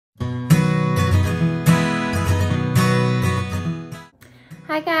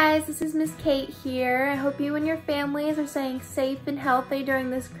Hi guys, this is Miss Kate here. I hope you and your families are staying safe and healthy during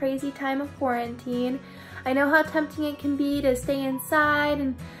this crazy time of quarantine. I know how tempting it can be to stay inside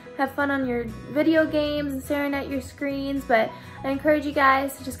and have fun on your video games and staring at your screens, but I encourage you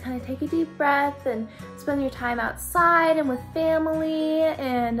guys to just kind of take a deep breath and spend your time outside and with family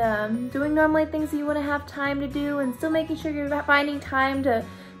and doing normally things that you want to have time to do, and still making sure you're finding time to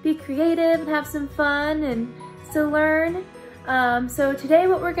be creative and have some fun and still learn. So today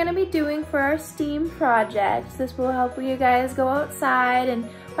what we're going to be doing for our STEAM project, this will help you guys go outside and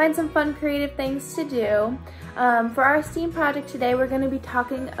find some fun creative things to do. For our STEAM project today, we're going to be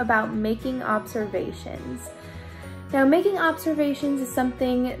talking about making observations. Now, making observations is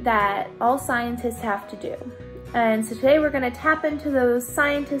something that all scientists have to do. And so today we're going to tap into those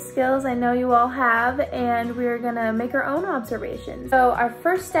scientist skills I know you all have, and we're going to make our own observations. So our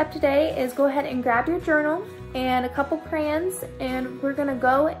first step today is go ahead and grab your journal and a couple crayons, and we're going to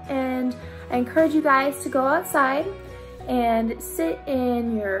go, and I encourage you guys to go outside and sit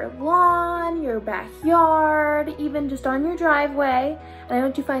in your lawn, your backyard, even just on your driveway. And I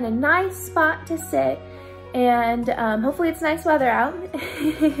want you to find a nice spot to sit, and hopefully it's nice weather out.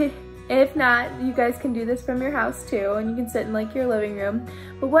 If not, you guys can do this from your house too, and you can sit in like your living room.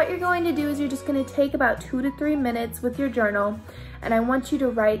 But what you're going to do is you're just going to take about 2 to 3 minutes with your journal, and I want you to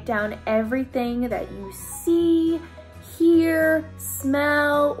write down everything that you see, hear,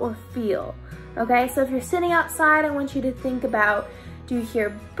 smell, or feel. Okay, so if you're sitting outside, I want you to think about, do you hear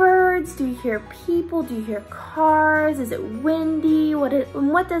birds? Do you hear people? Do you hear cars? Is it windy? What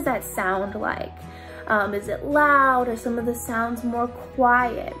does that sound like? Is it loud? Are some of the sounds more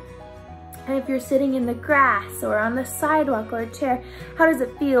quiet? And if you're sitting in the grass or on the sidewalk or a chair, how does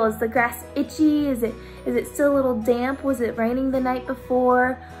it feel? Is the grass itchy? Is it still a little damp? Was it raining the night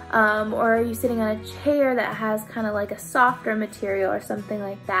before? Or are you sitting on a chair that has kind of like a softer material or something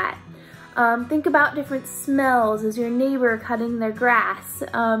like that? Think about different smells. Is your neighbor cutting their grass?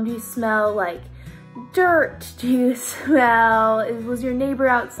 Do you smell like dirt? Do you smell, was your neighbor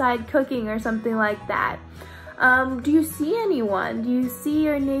outside cooking or something like that? Do you see anyone? Do you see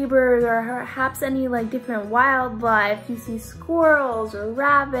your neighbors, or perhaps any like different wildlife? Do you see squirrels or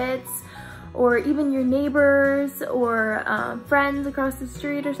rabbits, or even your neighbors or friends across the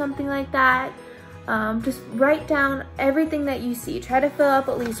street or something like that? Just write down everything that you see. Try to fill up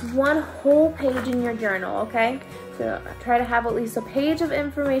at least one whole page in your journal, okay? So try to have at least a page of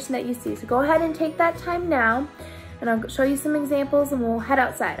information that you see. So go ahead and take that time now, and I'll show you some examples and we'll head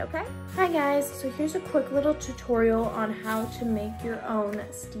outside, okay? Hi guys, so here's a quick little tutorial on how to make your own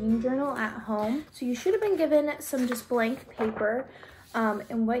STEAM journal at home. So you should have been given some just blank paper,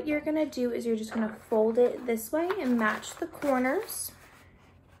 and what you're gonna do is you're just gonna fold it this way and match the corners.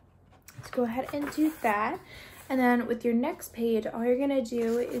 So go ahead and do that. And then with your next page, all you're gonna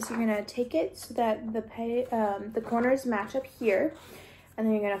do is you're gonna take it so that the corners match up here. And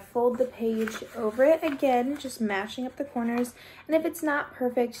then you're gonna fold the page over it again, just matching up the corners. And if it's not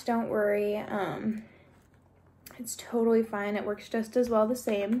perfect, don't worry. It's totally fine. It works just as well the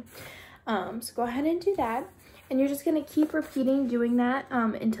same. So go ahead and do that. And you're just gonna keep repeating doing that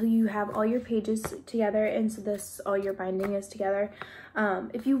until you have all your pages together, and so all your binding is together.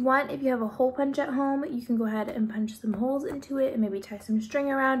 If you have a hole punch at home, you can go ahead and punch some holes into it and maybe tie some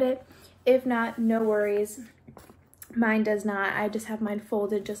string around it. If not, no worries. Mine does not. I just have mine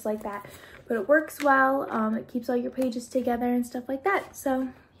folded just like that, but it works well. It keeps all your pages together and stuff like that. So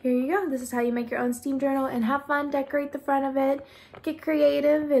here you go. This is how you make your own STEAM journal, and have fun, decorate the front of it, get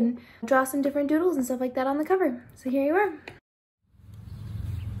creative, and draw some different doodles and stuff like that on the cover. So here you are.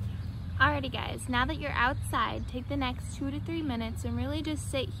 Alrighty guys, now that you're outside, take the next 2 to 3 minutes and really just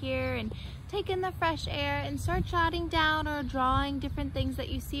sit here and take in the fresh air and start jotting down or drawing different things that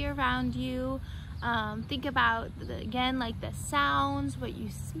you see around you. Think about, again, like the sounds, what you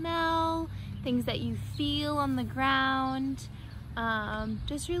smell, things that you feel on the ground,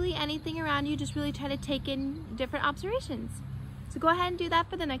 just really anything around you. Just really try to take in different observations. So go ahead and do that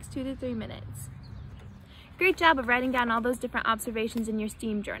for the next 2 to 3 minutes. Great job of writing down all those different observations in your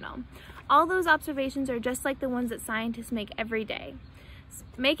STEAM journal. All those observations are just like the ones that scientists make every day.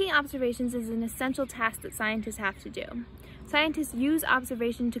 Making observations is an essential task that scientists have to do. Scientists use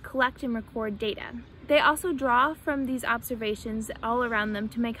observation to collect and record data. They also draw from these observations all around them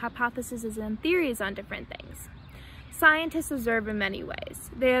to make hypotheses and theories on different things. Scientists observe in many ways.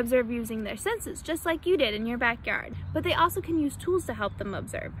 They observe using their senses, just like you did in your backyard, but they also can use tools to help them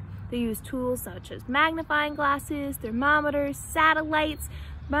observe. They use tools such as magnifying glasses, thermometers, satellites,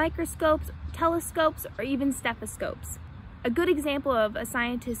 microscopes, telescopes, or even stethoscopes. A good example of a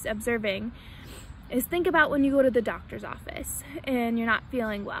scientist observing is think about when you go to the doctor's office and you're not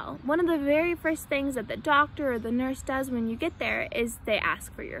feeling well. One of the very first things that the doctor or the nurse does when you get there is they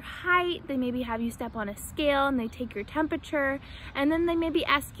ask for your height, they maybe have you step on a scale and they take your temperature, and then they maybe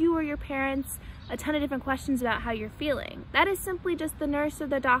ask you or your parents a ton of different questions about how you're feeling. That is simply just the nurse or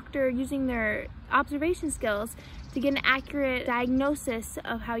the doctor using their observation skills to get an accurate diagnosis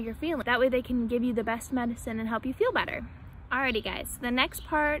of how you're feeling. That way they can give you the best medicine and help you feel better. Alrighty guys, the next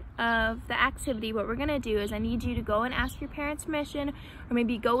part of the activity, what we're gonna do is I need you to go and ask your parents' permission, or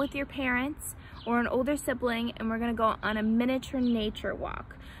maybe go with your parents or an older sibling, and we're gonna go on a miniature nature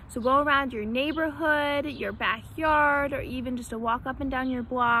walk. So go around your neighborhood, your backyard, or even just a walk up and down your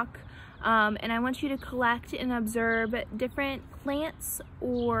block. And I want you to collect and observe different plants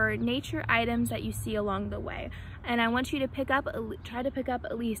or nature items that you see along the way. And I want you to try to pick up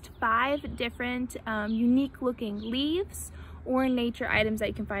at least 5 different unique looking leaves or nature items that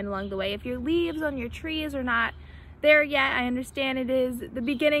you can find along the way. If your leaves on your trees are not there yet, I understand it is the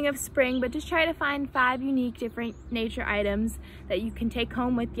beginning of spring, but just try to find 5 unique different nature items that you can take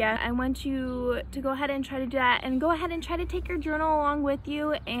home with you. I want you to go ahead and try to do that, and go ahead and try to take your journal along with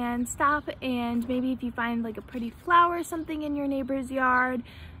you and stop, and maybe if you find like a pretty flower or something in your neighbor's yard,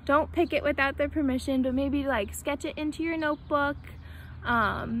 don't pick it without their permission, but maybe like sketch it into your notebook.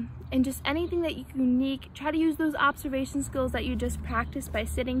 And just anything that you unique, try to use those observation skills that you just practiced by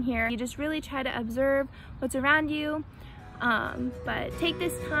sitting here. You just really try to observe what's around you, but take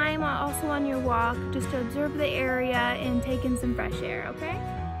this time also on your walk just to observe the area and take in some fresh air, okay?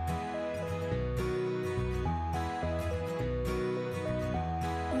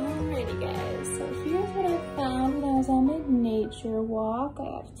 Alrighty guys, so here's what I found when I was on my nature walk.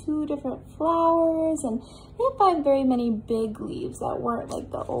 I have 2 different flowers, and I didn't find very many big leaves that weren't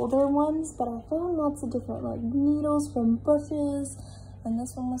like the older ones, but I found lots of different like needles from bushes, and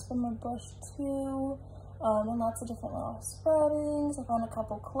this one was from a bush too, and lots of different little spreadings. I found a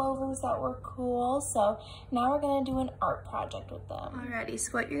couple clovers that were cool, so now we're gonna do an art project with them. Alrighty,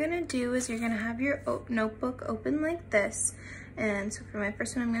 so what you're gonna do is you're gonna have your notebook open like this. And so for my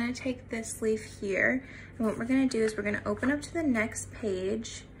first one, I'm gonna take this leaf here. And what we're gonna do is we're gonna open up to the next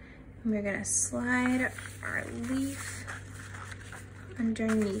page, and we're gonna slide our leaf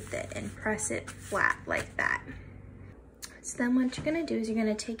underneath it and press it flat like that. So then what you're gonna do is you're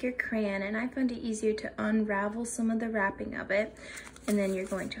gonna take your crayon, and I found it easier to unravel some of the wrapping of it, and then you're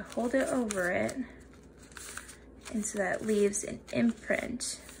going to hold it over it, and so that leaves an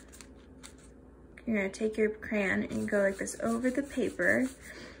imprint. You're gonna take your crayon and go like this over the paper.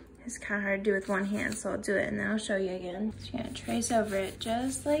 It's kind of hard to do with one hand, so I'll do it and then I'll show you again. So you're gonna trace over it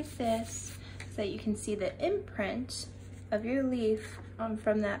just like this so that you can see the imprint of your leaf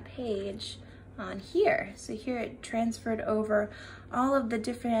from that page on here. So here it transferred over all of the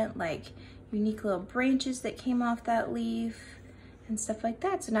different like unique little branches that came off that leaf and stuff like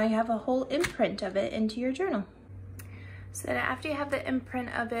that. So now you have a whole imprint of it into your journal. So then after you have the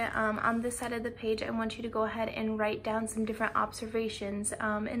imprint of it on this side of the page, I want you to go ahead and write down some different observations.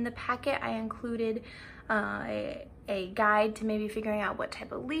 In the packet, I included a guide to maybe figuring out what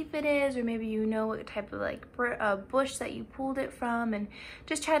type of leaf it is, or maybe you know what type of like bush that you pulled it from, and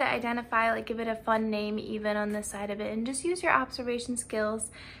just try to identify, like give it a fun name even on this side of it, and just use your observation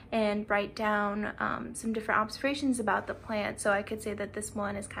skills and write down some different observations about the plant. So I could say that this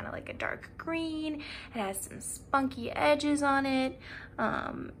one is kind of like a dark green, it has some spunky edges on it,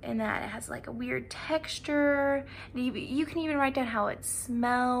 and that it has like a weird texture. You can even write down how it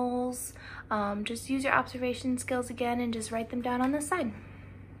smells. Just use your observation skills again and just write them down on the side.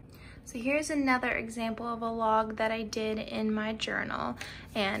 So here's another example of a log that I did in my journal,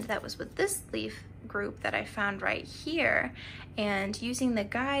 and that was with this leaf group that I found right here. And using the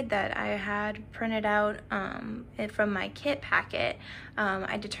guide that I had printed out from my kit packet,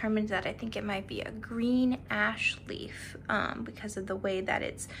 I determined that I think it might be a green ash leaf because of the way that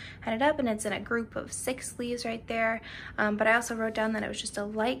it's headed up, and it's in a group of 6 leaves right there. But I also wrote down that it was just a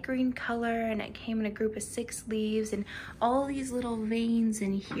light green color, and it came in a group of 6 leaves, and all these little veins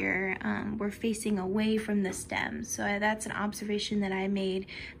in here were facing away from the stem. So that's an observation that I made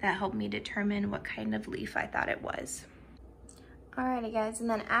that helped me determine what kind of leaf I thought it was. Alrighty guys, and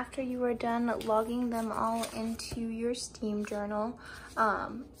then after you are done logging them all into your STEAM journal,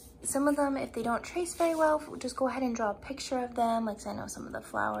 some of them, if they don't trace very well, just go ahead and draw a picture of them. Like I know some of the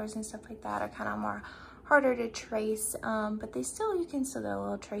flowers and stuff like that are kind of more harder to trace, but you can still get a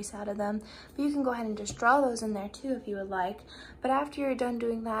little trace out of them. But you can go ahead and just draw those in there too if you would like. But after you're done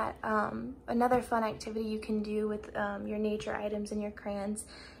doing that, another fun activity you can do with your nature items and your crayons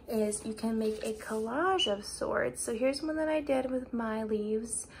is you can make a collage of sorts. So here's one that I did with my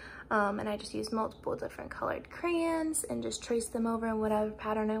leaves. And I just use multiple different colored crayons and just trace them over in whatever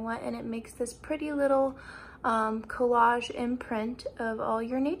pattern I want, and it makes this pretty little collage imprint of all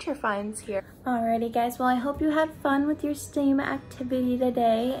your nature finds here. Alrighty guys, well I hope you had fun with your STEAM activity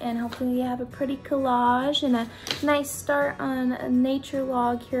today, and hopefully you have a pretty collage and a nice start on a nature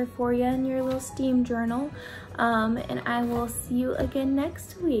log here for you in your little STEAM journal. And I will see you again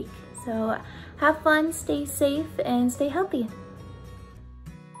next week. So have fun, stay safe, and stay healthy.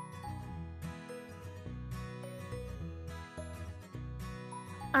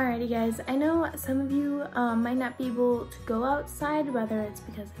 Alrighty guys, I know some of you might not be able to go outside, whether it's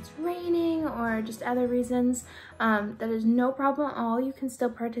because it's raining or just other reasons. That is no problem at all. You can still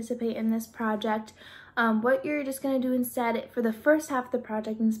participate in this project. What you're just going to do instead for the first half of the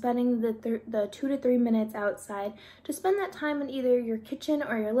project and spending the 2 to 3 minutes outside, to spend that time in either your kitchen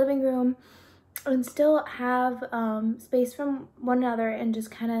or your living room and still have space from one another, and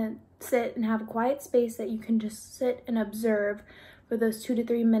just kind of sit and have a quiet space that you can just sit and observe for those 2 to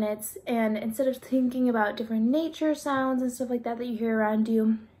 3 minutes. And instead of thinking about different nature sounds and stuff like that that you hear around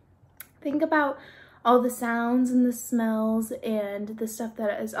you, think about all the sounds and the smells and the stuff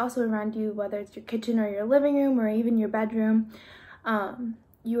that is also around you, whether it's your kitchen or your living room or even your bedroom.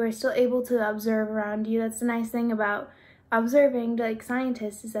 You are still able to observe around you. That's the nice thing about observing, like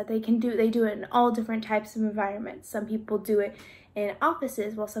scientists, is that they do it in all different types of environments. Some people do it in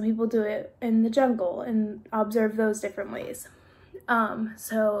offices, while some people do it in the jungle, and observe those different ways.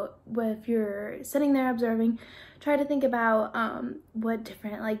 So if you're sitting there observing, try to think about what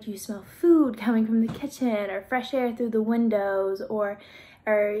different, like, do you smell food coming from the kitchen, or fresh air through the windows, or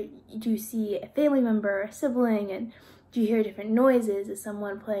do you see a family member or a sibling, and do you hear different noises? Is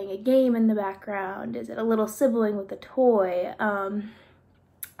someone playing a game in the background? Is it a little sibling with a toy?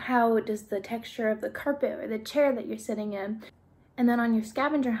 How does the texture of the carpet or the chair that you're sitting in? And then on your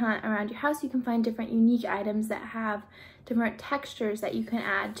scavenger hunt around your house, you can find different unique items that have different textures that you can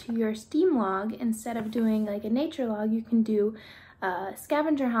add to your STEAM log. Instead of doing like a nature log, you can do a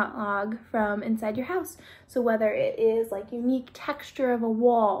scavenger hunt log from inside your house. So whether it is like unique texture of a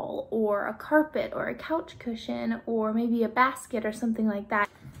wall or a carpet or a couch cushion or maybe a basket or something like that,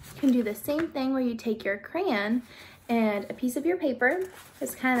 you can do the same thing where you take your crayon and a piece of your paper.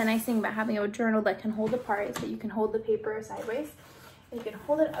 It's kind of the nice thing about having a journal that can hold apart, is that you can hold the paper sideways and you can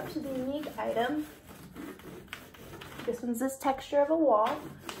hold it up to the unique item. This one's this texture of a wall.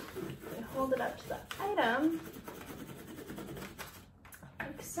 You hold it up to the item,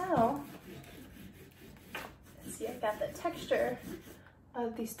 like so. See, I've got the texture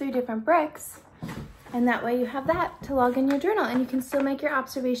of these 3 different bricks, and that way you have that to log in your journal, and you can still make your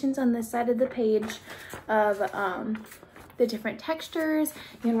observations on this side of the page of the different textures.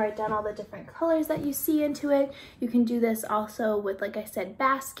 You can write down all the different colors that you see into it. You can do this also with, like I said,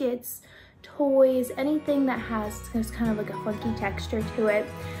 baskets, toys, anything that has kind of like a funky texture to it,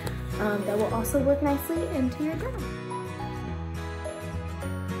 that will also work nicely into your journal.